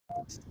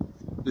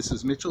This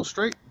is Mitchell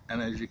Street,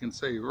 and as you can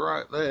see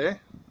right there,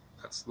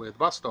 that's where the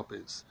bus stop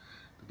is.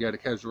 To go to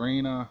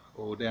Casuarina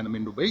or down to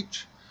Mindil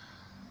Beach.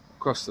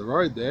 Across the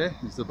road there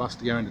is the bus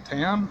to go into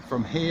town.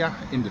 From here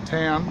into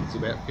town is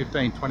about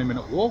 15-20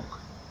 minute walk.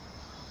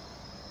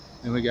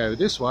 Then we go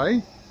this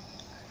way.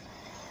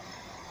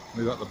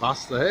 We've got the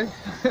bus there.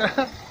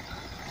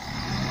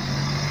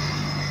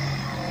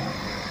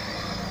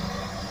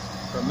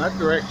 From that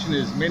direction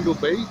is Mindil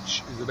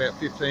Beach, is about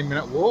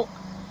 15-minute walk,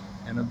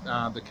 and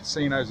the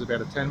casino is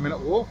about a 10-minute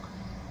walk.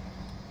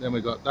 Then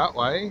we got that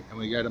way, and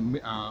we go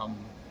to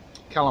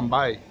Cullen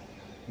Bay,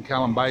 and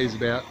Cullen Bay is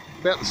about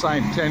the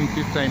same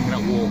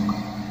 10-15-minute walk.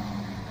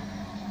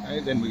 Okay,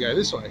 then we go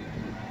this way.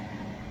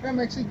 Hey,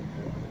 Maxie.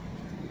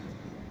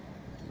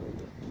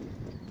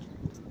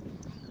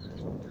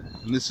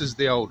 And this is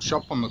the old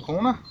shop on the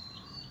corner,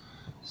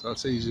 so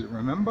it's easy to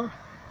remember.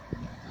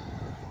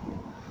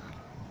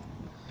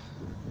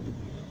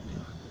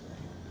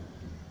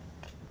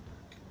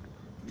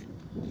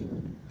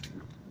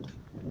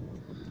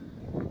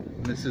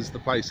 And this is the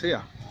place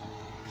here.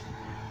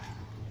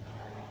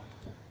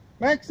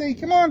 Maxie,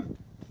 come on!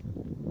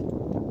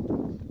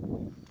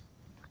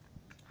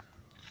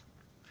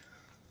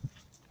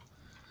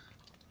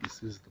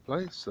 This is the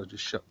place, I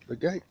just shut the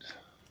gate.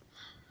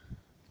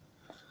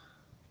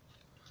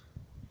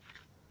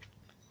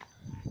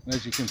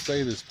 As you can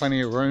see, there's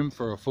plenty of room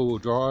for a four-wheel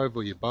drive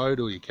or your boat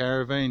or your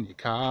caravan, your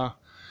car.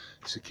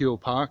 Secure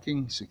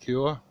parking,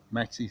 secure.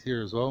 Maxie's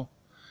here as well.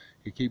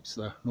 He keeps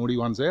the naughty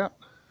ones out.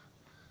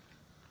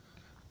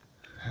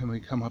 And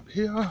we come up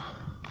here.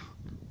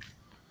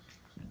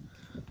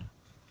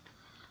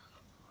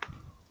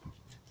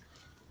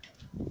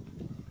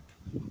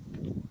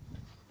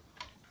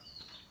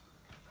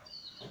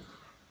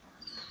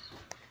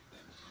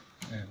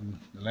 And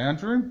the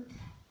lounge room.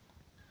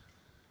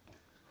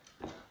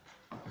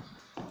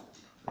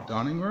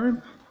 Dining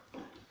room,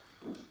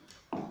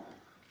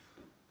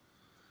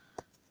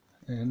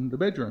 and the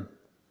bedroom.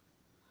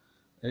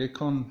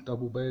 Aircon,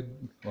 double bed,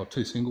 or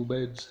two single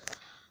beds.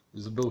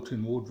 There's a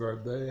built-in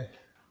wardrobe there.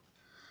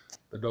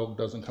 The dog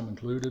doesn't come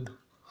included.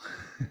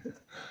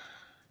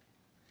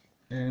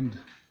 And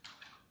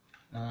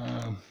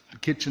the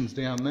kitchen's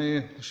down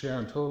there, the shower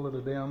and toilet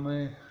are down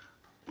there.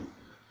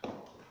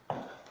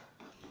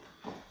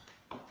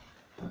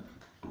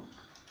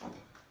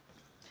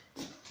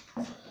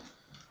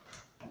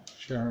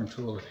 Shower and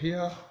toilet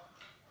here.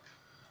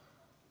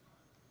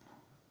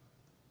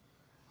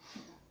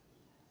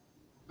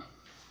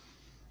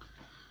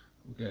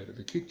 We'll go to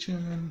the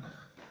kitchen.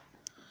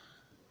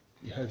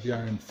 You have your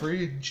own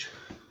fridge.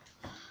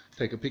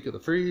 Take a pic of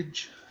the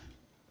fridge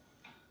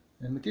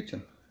and the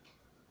kitchen.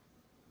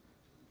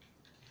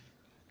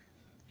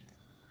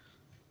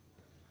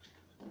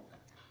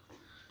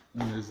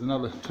 And there's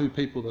another two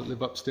people that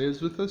live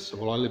upstairs with us.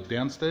 Well, I live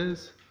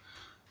downstairs.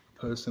 A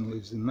person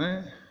lives in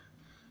there.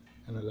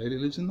 And a lady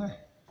lives in there.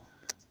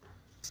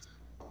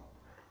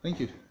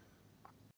 Thank you.